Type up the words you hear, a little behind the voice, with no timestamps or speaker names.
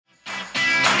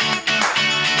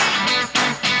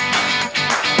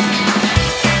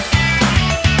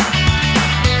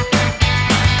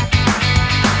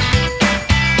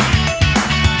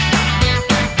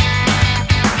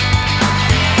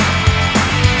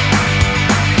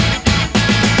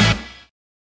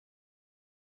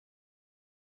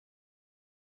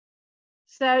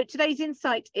So today's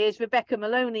insight is Rebecca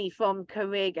Moloney from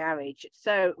Career Garage.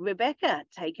 So Rebecca,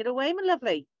 take it away, my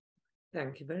lovely.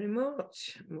 Thank you very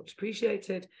much. Much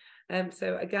appreciated.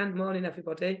 So again, morning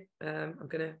everybody. I'm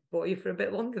going to bore you for a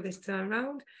bit longer this time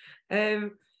round.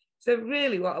 So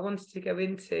really what I wanted to go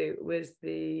into was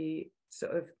the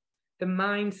sort of the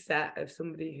mindset of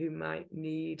somebody who might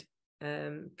need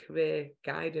career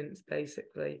guidance,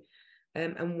 basically,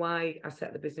 and why I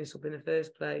set the business up in the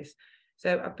first place.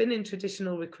 So I've been in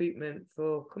traditional recruitment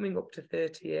for coming up to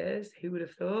 30 years. Who would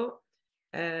have thought?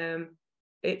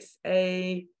 It's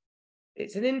an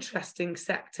interesting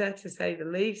sector, to say the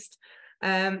least.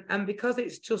 And because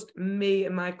it's just me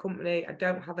and my company, I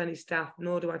don't have any staff,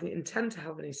 nor do I intend to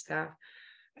have any staff.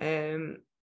 I've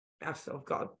sort of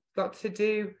got to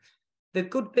do the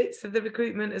good bits of the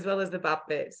recruitment as well as the bad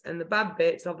bits. And the bad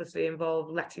bits obviously involve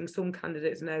letting some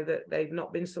candidates know that they've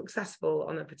not been successful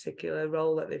on a particular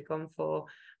role that they've gone for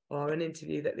or an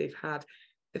interview that they've had.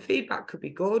 The feedback could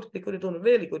be good. They could have done a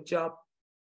really good job.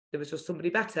 There was just somebody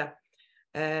better.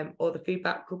 Or the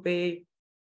feedback could be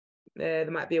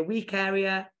there might be a weak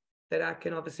area that I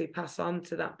can obviously pass on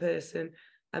to that person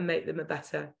and make them a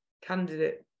better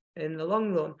candidate in the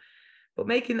long run. But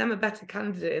making them a better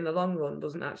candidate in the long run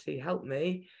doesn't actually help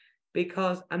me,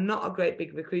 because I'm not a great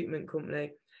big recruitment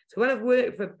company. So when I've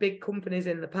worked for big companies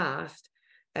in the past,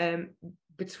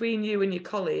 between you and your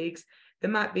colleagues, there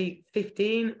might be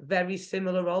 15 very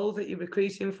similar roles that you're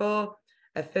recruiting for.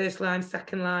 A first line,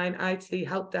 second line, IT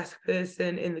help desk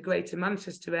person in the Greater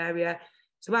Manchester area.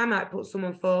 So I might put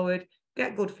someone forward,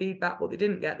 get good feedback, but they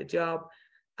didn't get the job.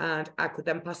 And I could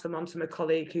then pass them on to my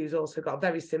colleague who's also got a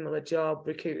very similar job,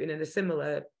 recruiting in a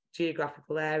similar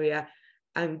geographical area,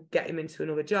 and get him into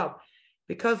another job.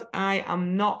 Because I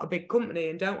am not a big company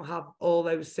and don't have all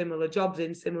those similar jobs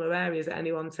in similar areas at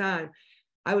any one time,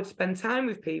 I would spend time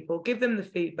with people, give them the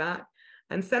feedback,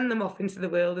 and send them off into the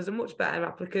world as a much better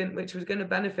applicant, which was going to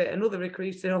benefit another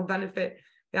recruiter or benefit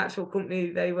the actual company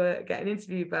they were getting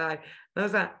interviewed by. And I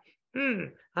was like,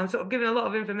 I'm sort of giving a lot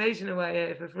of information away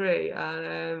here for free.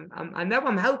 And I know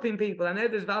I'm helping people. I know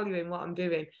there's value in what I'm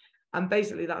doing. And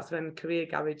basically that's when Career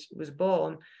Garage was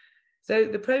born. So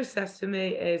the process for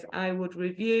me is I would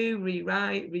review,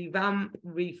 rewrite, revamp,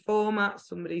 reformat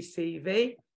somebody's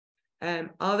CV.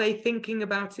 Are they thinking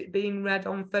about it being read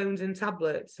on phones and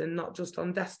tablets and not just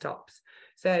on desktops?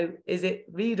 So is it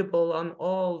readable on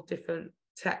all different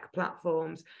tech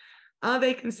platforms? Are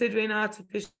they considering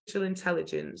artificial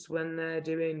intelligence when they're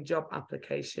doing job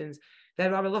applications?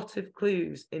 There are a lot of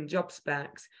clues in job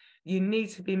specs. You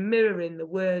need to be mirroring the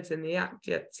words and the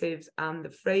adjectives and the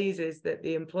phrases that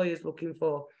the employer's looking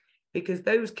for, because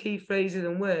those key phrases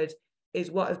and words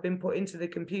is what has been put into the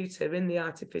computer in the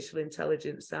artificial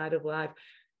intelligence side of life.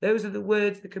 Those are the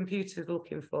words the computer's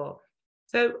looking for.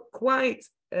 So quite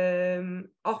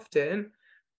often,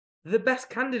 the best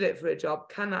candidate for a job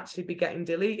can actually be getting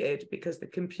deleted because the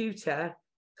computer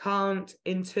can't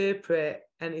interpret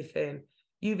anything.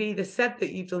 You've either said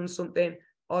that you've done something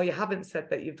or you haven't said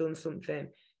that you've done something.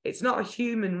 It's not a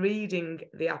human reading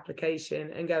the application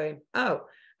and going, oh,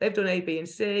 they've done A, B, and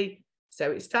C,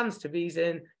 so it stands to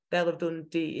reason they'll have done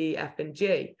D, E, F, and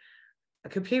G. A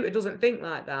computer doesn't think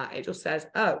like that. It just says,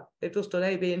 oh, they've just done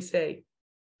A, B, and C,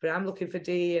 but I'm looking for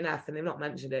D, E, and F, and they've not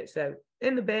mentioned it. So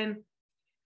in the bin.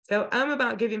 So I'm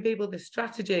about giving people the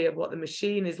strategy of what the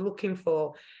machine is looking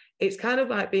for. It's kind of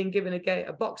like being given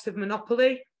a box of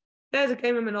Monopoly. There's a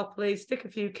game of Monopoly, stick a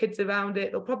few kids around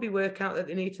it. They'll probably work out that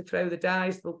they need to throw the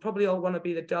dice. They'll probably all want to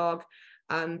be the dog,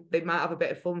 and they might have a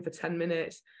bit of fun for 10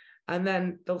 minutes. And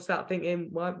then they'll start thinking,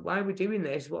 why are we doing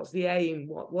this? What's the aim?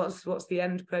 What's the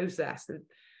end process?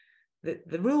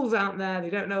 The rules out there. They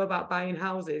don't know about buying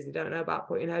houses. They don't know about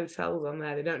putting hotels on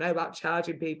there. They don't know about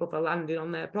charging people for landing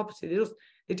on their property.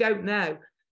 They don't know.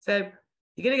 So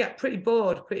you're going to get pretty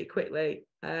bored pretty quickly.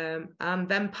 And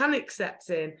then panic sets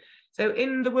in. So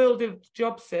in the world of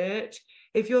job search,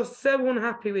 if you're so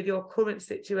unhappy with your current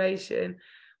situation,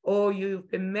 or you've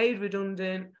been made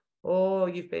redundant, or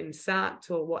you've been sacked,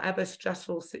 or whatever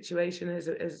stressful situation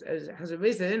has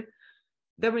arisen,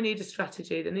 then we need a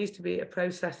strategy. There needs to be a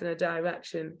process and a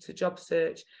direction to job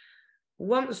search.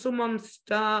 Once someone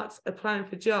starts applying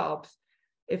for jobs,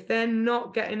 if they're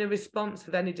not getting a response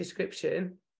of any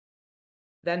description,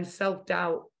 then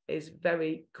self-doubt is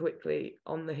very quickly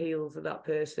on the heels of that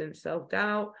person.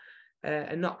 Self-doubt,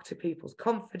 a knock to people's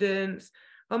confidence.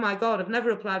 Oh my God, I've never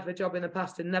applied for a job in the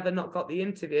past and never not got the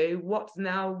interview. What's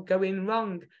now going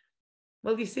wrong?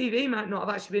 Well, your CV might not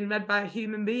have actually been read by a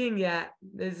human being yet.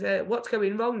 What's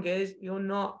going wrong is you're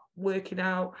not working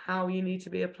out how you need to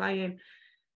be applying.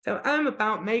 So I'm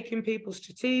about making people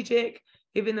strategic,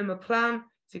 giving them a plan,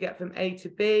 to get from A to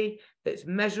B that's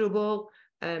measurable.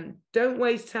 Don't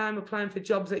waste time applying for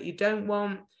jobs that you don't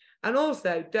want. And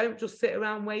also, don't just sit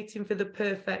around waiting for the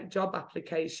perfect job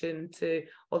application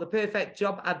or the perfect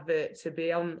job advert to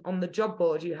be on the job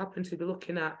board you happen to be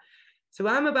looking at. So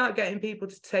I'm about getting people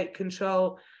to take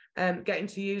control, getting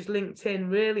to use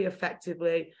LinkedIn really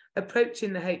effectively,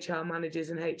 approaching the HR managers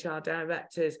and HR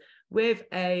directors with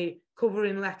a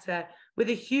covering letter, with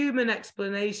a human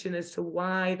explanation as to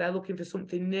why they're looking for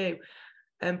something new,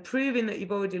 and proving that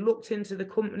you've already looked into the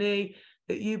company,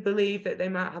 that you believe that they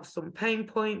might have some pain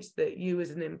points that you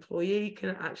as an employee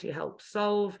can actually help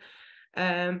solve,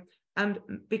 and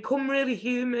become really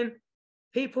human.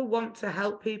 People want to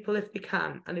help people if they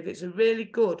can. And if it's a really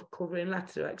good covering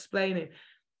letter explaining,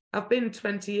 I've been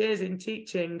 20 years in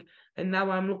teaching and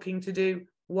now I'm looking to do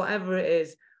whatever it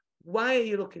is. Why are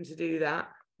you looking to do that?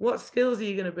 What skills are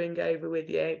you going to bring over with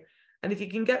you? And if you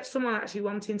can get someone actually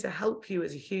wanting to help you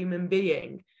as a human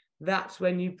being, that's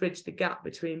when you bridge the gap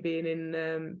between being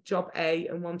in job A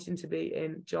and wanting to be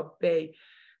in job B.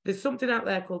 There's something out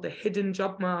there called the hidden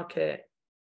job market,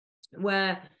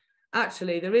 where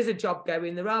actually there is a job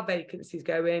going, there are vacancies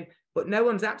going, but no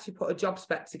one's actually put a job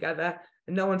spec together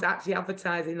and no one's actually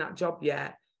advertising that job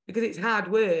yet because it's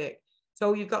hard work.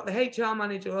 So you've got the HR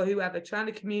manager or whoever trying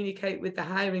to communicate with the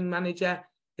hiring manager.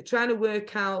 They're trying to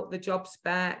work out the job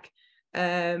spec.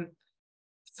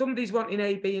 Somebody's wanting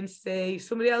A, B, and C.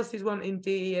 Somebody else is wanting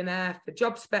D and F. The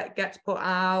job spec gets put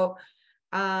out,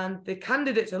 and the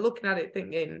candidates are looking at it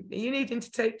thinking, are you needing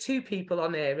to take 2 people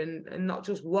on here and not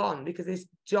just 1, because this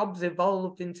job's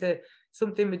evolved into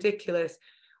something ridiculous.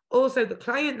 Also, the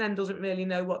client then doesn't really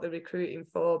know what they're recruiting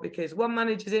for, because one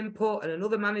manager's input and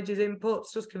another manager's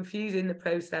input's just confusing the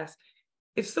process.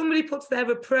 If somebody puts their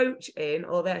approach in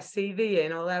or their CV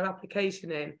in or their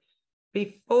application in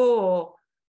before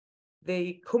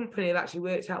the company have actually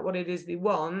worked out what it is they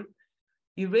want,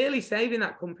 you're really saving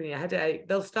that company a headache.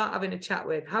 They'll start having a chat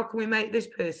with, how can we make this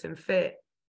person fit?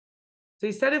 So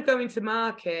instead of going to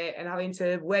market and having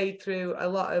to wade through a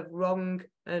lot of wrong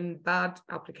and bad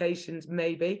applications,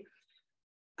 maybe,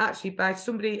 actually by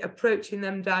somebody approaching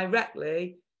them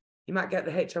directly, you might get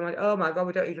the HR like, oh my God,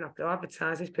 we don't even have to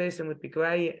advertise. This person would be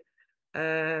great.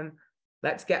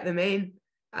 Let's get them in.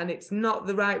 And it's not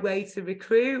the right way to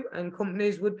recruit, and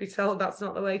companies would be told that's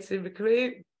not the way to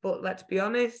recruit. But let's be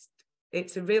honest,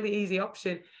 it's a really easy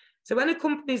option. So when a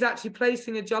company is actually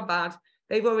placing a job ad,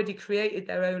 they've already created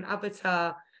their own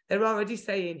avatar. They're already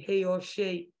saying he or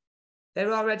she.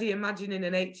 They're already imagining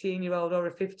an 18-year-old or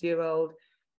a 50-year-old.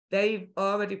 They've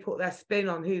already put their spin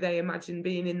on who they imagine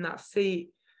being in that seat.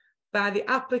 By the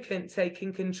applicant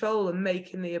taking control and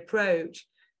making the approach,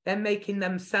 they're making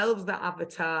themselves that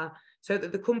avatar, so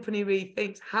that the company really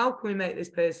thinks, how can we make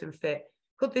this person fit?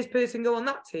 Could this person go on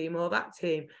that team or that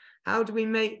team? How do we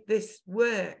make this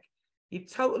work?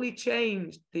 You've totally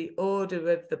changed the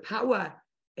order of the power,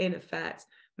 in effect.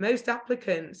 Most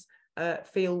applicants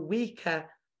feel weaker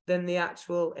than the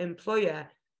actual employer.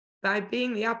 By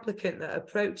being the applicant that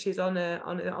approaches on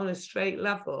a straight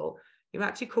level, you're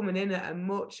actually coming in at a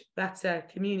much better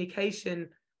communication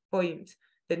point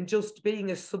than just being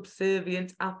a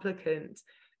subservient applicant.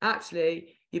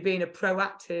 Actually, you're being a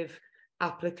proactive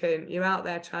applicant. You're out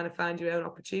there trying to find your own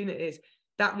opportunities.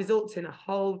 That results in a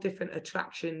whole different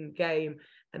attraction game,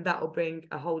 and that will bring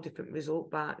a whole different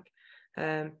result back.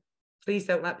 Please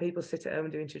don't let people sit at home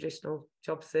doing traditional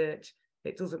job search.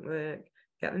 It doesn't work.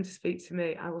 Get them to speak to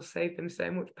me. I will save them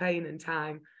so much pain and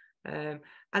time. And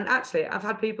actually, I've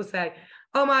had people say,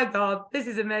 oh my God, this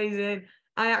is amazing.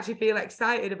 I actually feel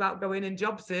excited about going and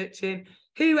job searching.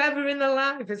 Whoever in their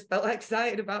life has felt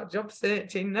excited about job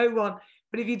searching? No one.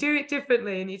 But if you do it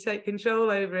differently and you take control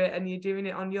over it and you're doing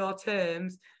it on your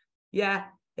terms, yeah,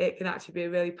 it can actually be a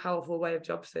really powerful way of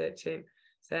job searching.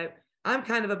 So I'm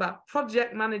kind of about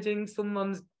project managing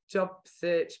someone's job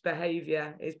search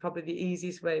behavior is probably the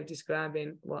easiest way of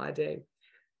describing what I do.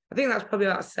 I think that's probably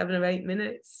about 7 or 8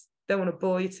 minutes. Don't want to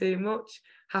bore you too much.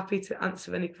 Happy to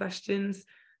answer any questions.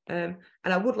 And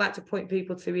I would like to point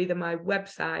people to either my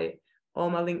website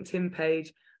or my LinkedIn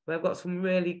page, where I've got some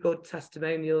really good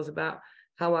testimonials about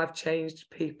how I've changed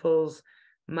people's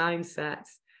mindsets.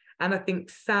 And I think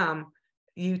Sam,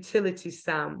 Utility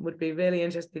Sam, would be really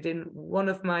interested in one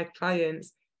of my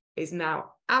clients is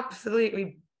now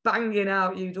absolutely banging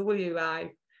out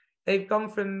UWI. They've gone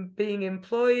from being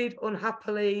employed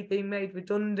unhappily, being made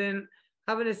redundant,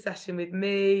 having a session with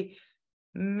me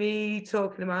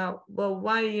talking about, well,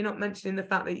 why are you not mentioning the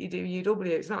fact that you do UW?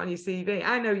 It's not on your CV.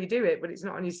 I know you do it, but it's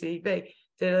not on your CV.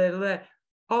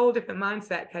 Whole different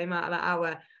mindset came out of that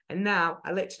hour. And now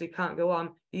I literally can't go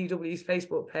on UW's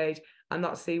Facebook page and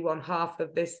not see one half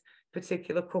of this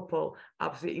particular couple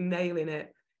absolutely nailing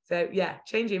it. So yeah,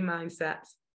 changing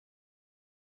mindsets.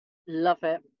 Love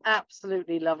it.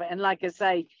 Absolutely love it. And like I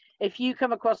say, if you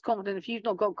come across confident, if you've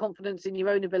not got confidence in your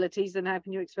own abilities, then how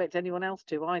can you expect anyone else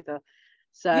to either?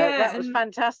 So Yeah, that was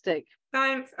fantastic.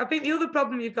 Thanks. I think the other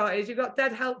problem you've got is you've got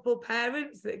dead helpful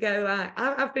parents that go, like,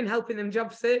 I've been helping them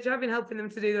job search, I've been helping them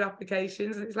to do their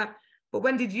applications. And it's like, but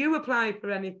when did you apply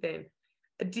for anything?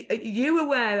 Are you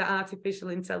aware that artificial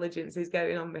intelligence is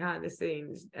going on behind the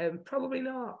scenes? Probably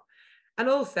not. And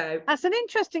also, that's an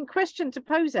interesting question to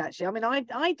pose, actually. I mean,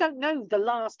 I don't know the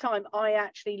last time I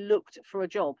actually looked for a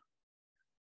job.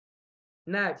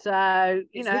 No. So,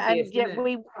 you know, hideous,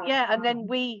 and and then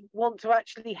we want to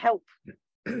actually help,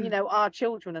 you know, our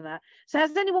children and that. So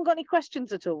has anyone got any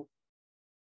questions at all?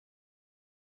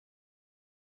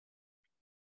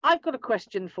 I've got a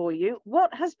question for you.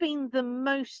 What has been the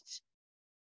most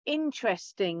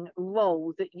interesting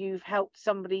role that you've helped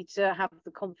somebody to have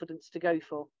the confidence to go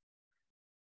for?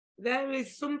 There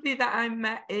is somebody that I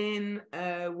met in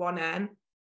 1N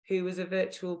who was a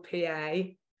virtual PA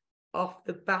off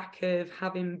the back of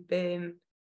having been,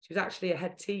 she was actually a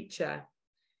head teacher.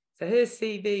 So her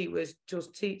CV was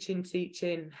just teaching,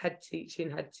 head teaching.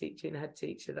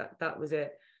 That was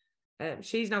it.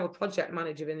 She's now a project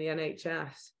manager in the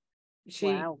NHS.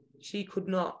 She could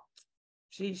not,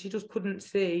 she just couldn't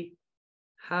see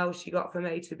how she got from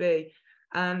A to B.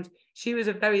 And she was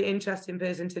a very interesting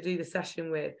person to do the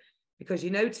session with, because, you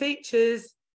know,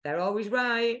 teachers, they're always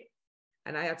right.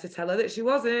 And I had to tell her that she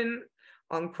wasn't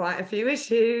on quite a few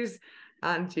issues.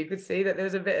 And you could see that there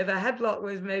was a bit of a headlock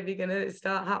was maybe going to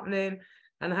start happening.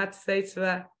 And I had to say to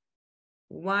her,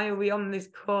 why are we on this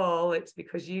call? It's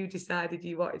because you decided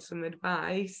you wanted some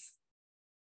advice.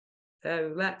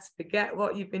 So let's forget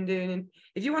what you've been doing. And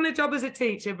if you want a job as a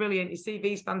teacher, brilliant. Your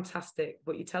CV's fantastic,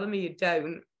 but you're telling me you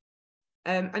don't.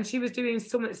 And she was doing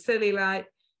something silly, like,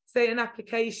 say an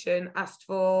application asked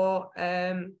for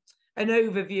an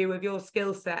overview of your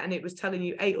skill set and it was telling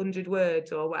you 800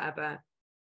 words or whatever.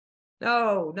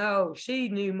 No, she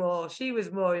knew more. She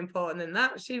was more important than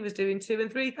that. She was doing 2,000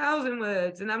 and 3,000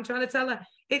 words. And I'm trying to tell her,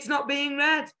 it's not being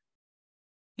read.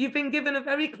 You've been given a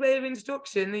very clear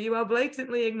instruction that you are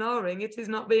blatantly ignoring. It is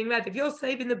not being read. If you're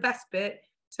saving the best bit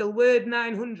till word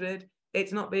 900,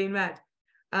 it's not being read.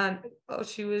 And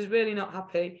she was really not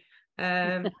happy.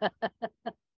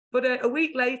 But a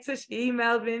week later, she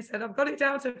emailed me and said, I've got it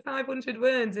down to 500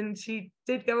 words. And she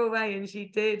did go away and she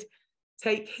did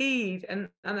take heed. And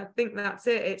I think that's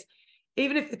it. It's,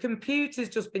 even if the computer's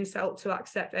just been set up to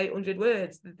accept 800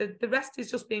 words, the rest is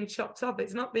just being chopped off.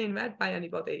 It's not being read by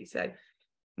anybody. So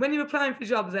when you're applying for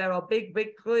jobs, there are big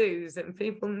clues and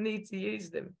people need to use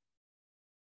them.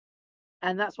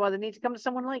 And that's why they need to come to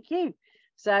someone like you.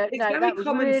 So no, that was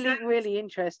really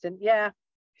interesting. Yeah.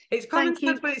 It's common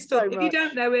sense, but it's stuff. If you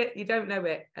don't know it, you don't know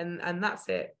it. And that's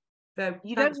it. So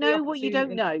you don't know what you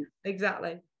don't know.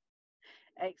 Exactly.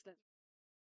 Excellent.